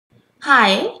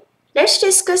Hi, let's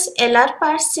discuss LR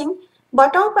parsing.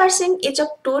 Bottom parsing is of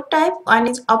two types. One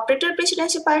is operator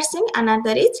precedency parsing,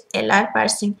 another is LR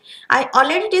parsing. I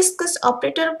already discussed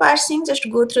operator parsing, just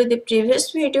go through the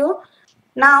previous video.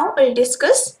 Now we'll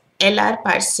discuss LR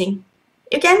parsing.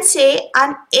 You can say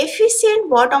an efficient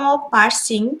bottom-up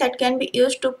parsing that can be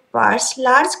used to parse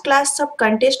large class of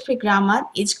context-free grammar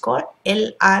is called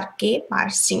LRK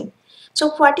parsing.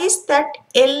 So what is that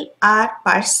LR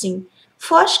parsing?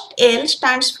 First L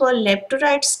stands for left to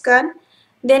right scan,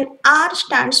 then R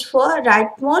stands for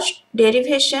rightmost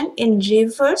derivation in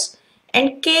reverse,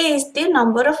 and K is the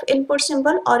number of input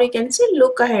symbol, or you can say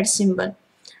look ahead symbol.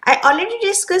 I already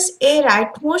discussed a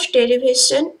rightmost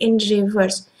derivation in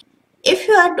reverse. If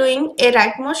you are doing a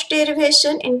rightmost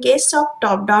derivation in case of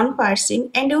top-down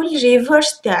parsing and you will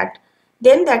reverse that,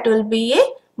 then that will be a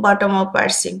bottom-up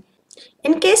parsing.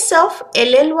 In case of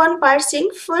LL1 parsing,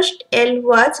 first L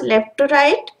was left to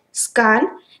right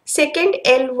scan, second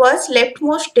L was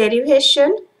leftmost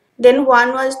derivation, then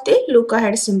 1 was the look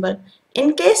ahead symbol.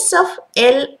 In case of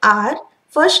LR,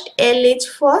 first L is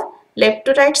for left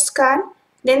to right scan,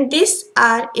 then this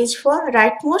R is for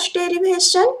rightmost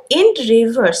derivation in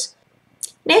reverse.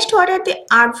 Next, what are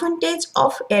the advantages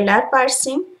of LR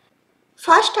parsing?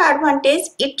 First advantage,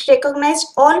 it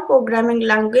recognizes all programming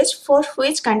language for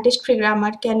which context-free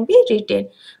grammar can be written.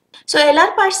 So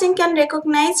LR parsing can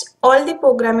recognize all the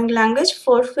programming language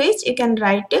for which you can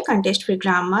write a context-free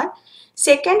grammar.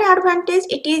 Second advantage,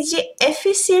 it is a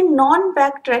efficient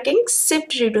non-backtracking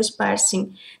shift-reduce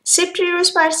parsing.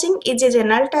 Shift-reduce parsing is a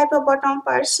general type of bottom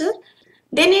parser.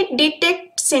 Then it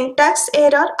detects syntax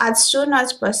error as soon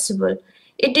as possible.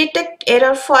 It detects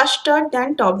error faster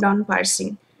than top-down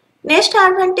parsing. Next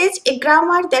advantage, a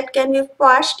grammar that can be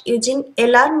parsed using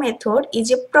LR method is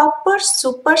a proper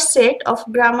superset of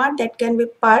grammar that can be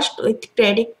parsed with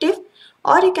predictive,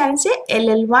 or you can say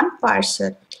LL1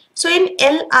 parser. So in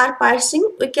LR parsing,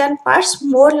 we can parse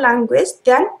more language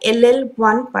than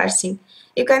LL1 parsing.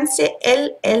 You can say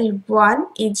LL1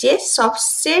 is a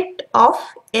subset of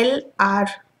LR.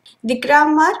 The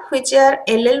grammar which are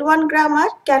LL1 grammar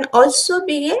can also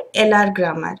be a LR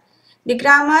grammar. The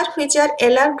grammar which are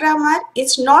LR grammar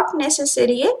is not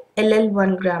necessarily a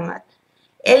LL1 grammar.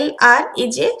 LR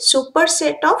is a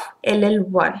superset of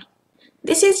LL1.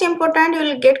 This is important. You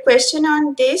will get question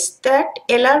on this, that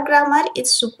LR grammar is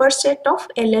superset of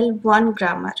LL1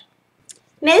 grammar.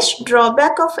 Next,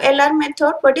 drawback of LR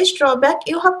method. What is drawback?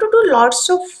 You have to do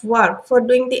lots of work for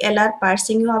doing the LR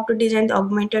parsing. You have to design the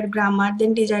augmented grammar,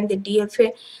 then design the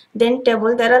DFA, then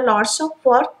table. There are lots of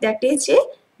work. That is a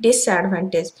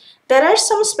disadvantage. There are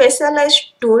some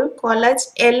specialized tool called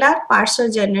as LR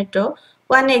parser generator.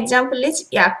 One example is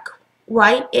YACC.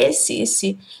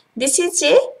 YACC. This is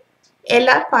a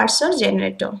LR parser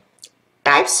generator.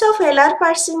 Types of LR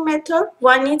parsing method.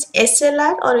 One is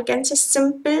SLR, or you can say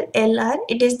simple LR.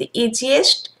 It is the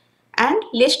easiest and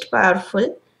least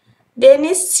powerful. Then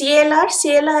is CLR.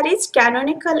 CLR is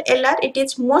canonical LR. It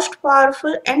is most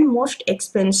powerful and most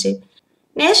expensive.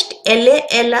 Next,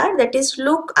 LALR, that is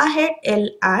look ahead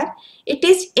LR. It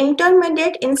is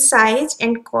intermediate in size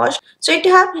and cost. So it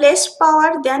have less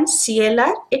power than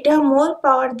CLR. It have more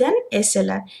power than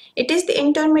SLR. It is the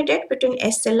intermediate between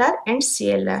SLR and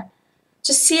CLR.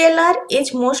 So CLR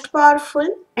is most powerful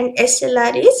and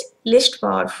SLR is least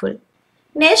powerful.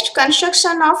 Next,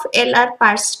 construction of LR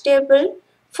parse table.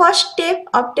 First step,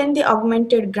 obtain the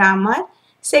augmented grammar.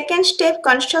 Second step,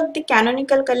 construct the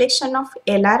canonical collection of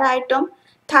LR item.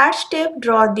 Third step,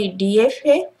 draw the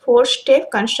DFA. Fourth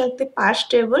step, construct the parse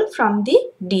table from the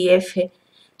DFA.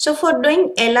 So for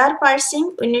doing LR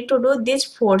parsing, we need to do these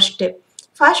four steps.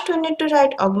 First, we need to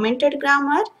write augmented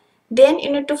grammar. Then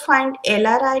you need to find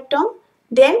LR item.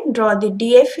 Then draw the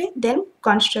DFA. Then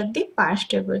construct the parse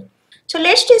table. So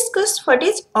let's discuss what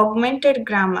is augmented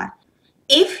grammar.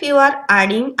 If you are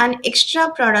adding an extra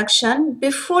production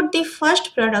before the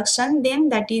first production, then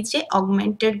that is a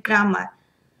augmented grammar.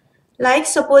 Like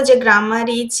suppose a grammar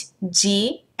is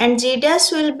G and G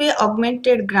dash will be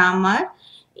augmented grammar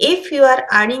if you are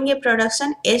adding a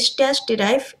production S dash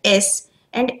derive S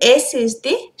and S is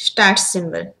the start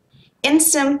symbol. In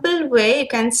simple way, you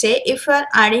can say if you are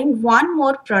adding one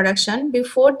more production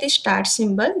before the start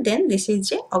symbol, then this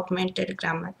is a augmented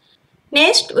grammar.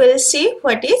 Next, we'll see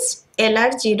what is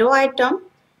LR0 item.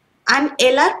 An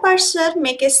LR parser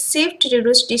make a shift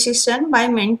reduce decision by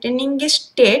maintaining a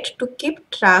state to keep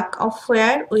track of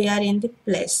where we are in the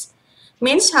place.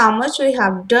 Means how much we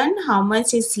have done, how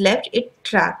much is left, it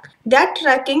track. That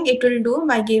tracking it will do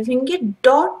by giving a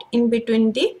dot in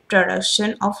between the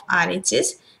production of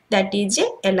RHS, that is a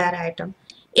LR item.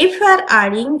 If you are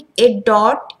adding a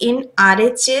dot in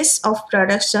RHS of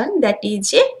production, that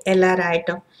is a LR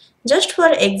item. Just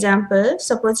for example,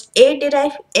 suppose A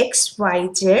derive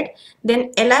XYZ,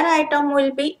 then LR item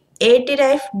will be A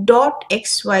derive dot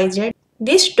XYZ.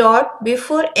 This dot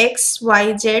before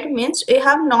XYZ means we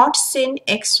have not seen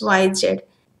XYZ.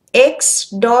 X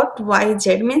dot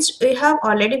YZ means we have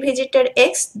already visited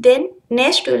X, then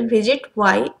next we will visit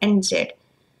Y and Z.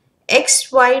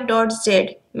 XY dot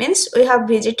Z means we have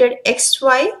visited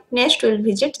XY, next we will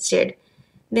visit Z.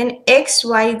 Then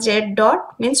XYZ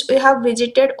dot means we have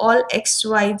visited all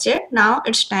XYZ, now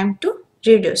it's time to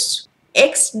reduce.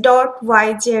 X dot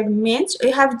YZ means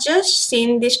we have just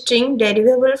seen the string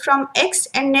derivable from X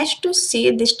and next to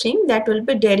see the string that will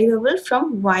be derivable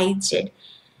from YZ.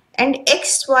 And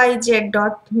XYZ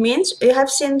dot means we have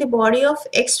seen the body of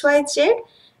XYZ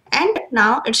and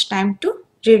now it's time to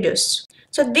reduce.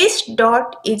 So this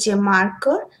dot is a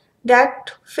marker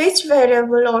that which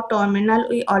variable or terminal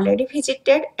we already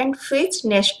visited and which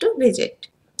next to visit.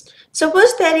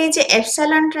 Suppose there is a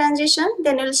epsilon transition,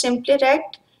 then you will simply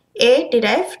write a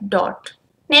derived dot.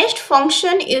 Next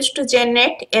function is to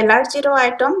generate LR0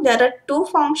 item. There are two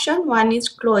functions, one is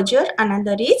closure,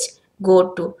 another is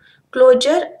Goto.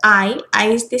 Closure I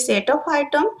is the set of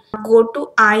item,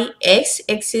 Goto X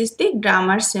is the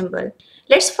grammar symbol.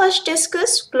 Let's first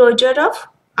discuss closure of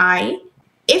I.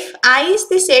 If I is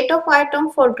the set of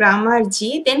item for grammar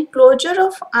G, then closure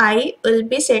of I will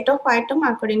be set of item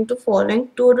according to following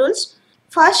two rules.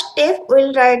 First step,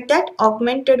 we'll write that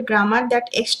augmented grammar, that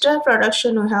extra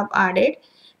production we have added.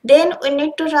 Then we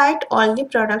need to write all the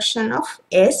production of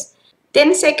S.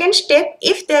 Then second step,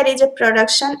 if there is a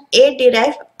production A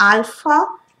derive alpha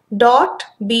dot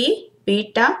B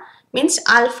beta, means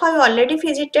alpha you already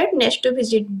visited, next to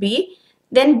visit B.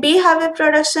 Then B have a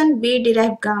production B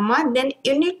derive gamma, then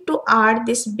you need to add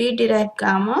this B derive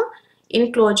gamma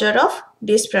in closure of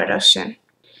this production.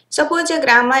 Suppose a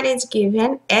grammar is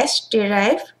given S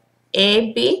derive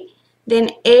AB,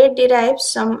 then A derives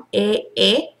some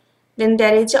AA, then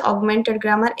there is a augmented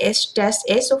grammar S dash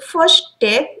A. So first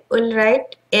step we'll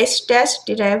write S dash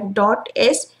derive dot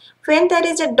S. When there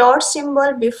is a dot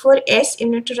symbol before S, you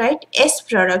need to write S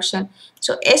production.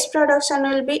 So S production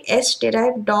will be S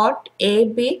derive dot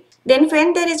AB. Then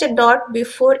when there is a dot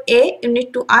before A, you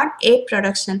need to add A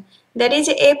production. There is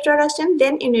a production,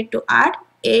 then you need to add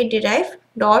A derive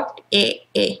dot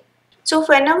AA. So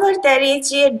whenever there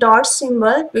is a dot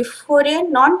symbol before a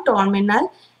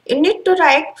non-terminal, you need to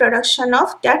write production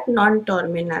of that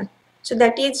non-terminal. So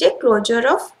that is a closure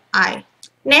of I.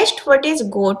 Next, what is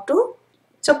Goto?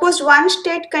 Suppose one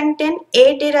state contain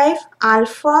A derive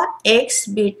alpha X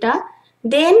beta,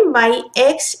 then by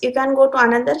X you can go to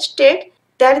another state,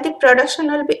 there the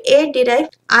production will be A derive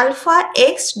alpha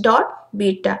X dot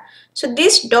beta. So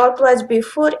this dot was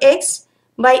before X,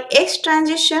 by X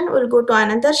transition we'll go to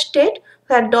another state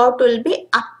where dot will be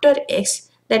after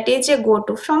X. That is a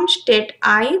Goto from state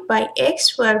I by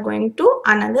X we are going to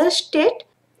another state.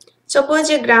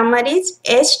 Suppose a grammar is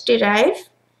S derive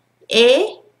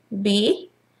A B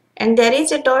and there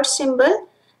is a dot symbol,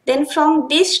 then from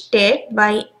this state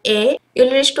by A you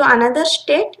will reach to another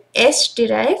state S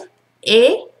derive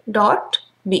A dot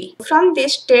B. From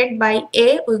this state by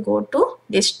A we go to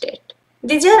this state.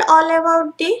 These are all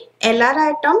about the LR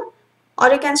item,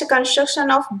 or you can say construction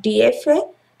of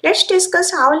DFA. Let's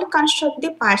discuss how we'll construct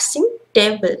the parsing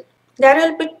table. There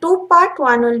will be two parts,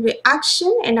 one will be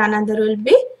action and another will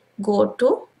be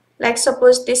Goto. Like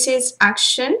suppose this is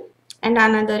action and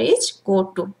another is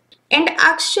Goto. And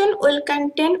action will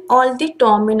contain all the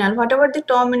terminal, whatever the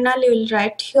terminal you will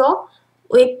write here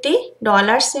with the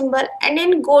dollar symbol, and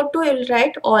in Goto you will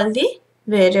write all the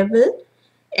variable,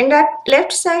 and at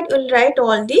left side you will write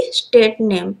all the state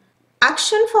name.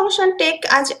 Action function take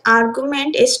as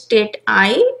argument a state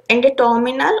I and a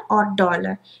terminal or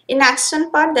dollar. In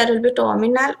action part there will be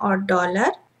terminal or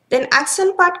dollar. Then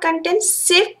action part contains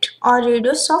shift or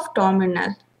reduce of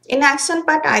terminal. In action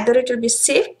part either it will be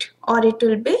shift or it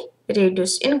will be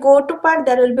reduce. In Goto part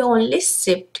there will be only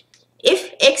shift.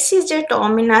 If X is a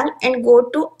terminal and go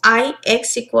to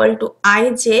Ix equal to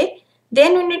Ij,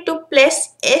 then you need to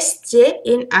place Sj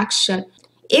in action.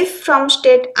 If from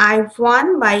state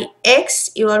I1 by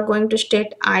X you are going to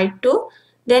state I2,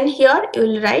 then here you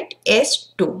will write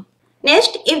S2.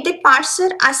 Next, if the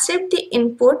parser accept the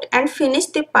input and finish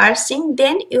the parsing,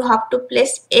 then you have to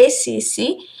place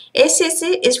ACC.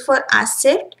 ACC is for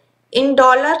accept in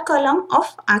dollar column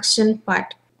of action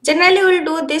part. Generally, we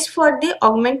will do this for the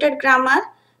augmented grammar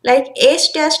like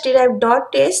S dash derive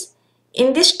dot S.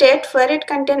 In this state where it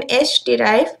contains S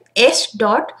derive S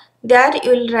dot, there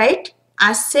you will write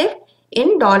accept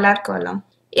in dollar column.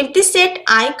 If the set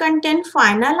I contain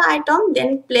final item,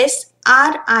 then place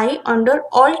RI under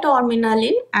all terminal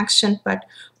in action part.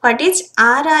 What is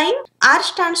RI? R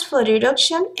stands for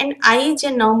reduction and I is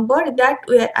a number that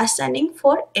we are assigning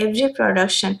for every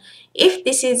production. If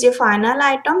this is a final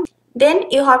item, then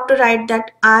you have to write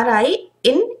that RI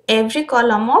in every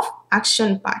column of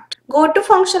action part. Goto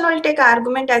function will take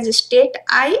argument as a state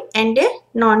I and a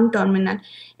non-terminal,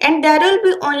 and there will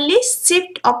be only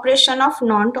shift operation of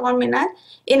non-terminal.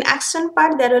 In action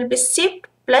part there will be shift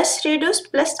plus reduce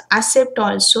plus accept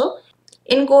also.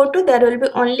 In Goto there will be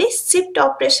only shift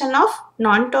operation of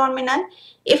non-terminal.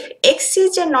 If x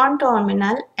is a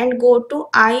non-terminal and go to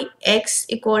I x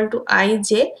equal to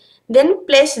ij, then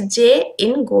place j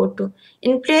in Goto.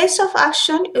 In place of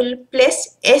action you will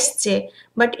place sj,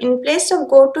 but in place of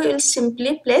Goto you will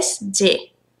simply place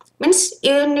j. Means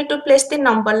you need to place the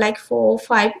number like 4,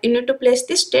 5, you need to place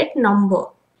the state number.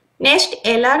 Next,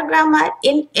 LR grammar.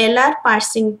 In LR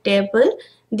parsing table,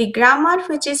 the grammar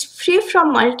which is free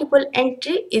from multiple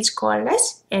entry is called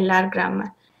as LR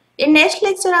grammar. In next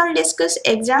lecture, I will discuss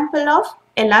example of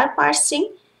LR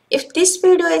parsing. If this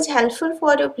video is helpful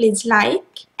for you, please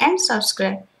like and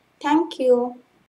subscribe. Thank you.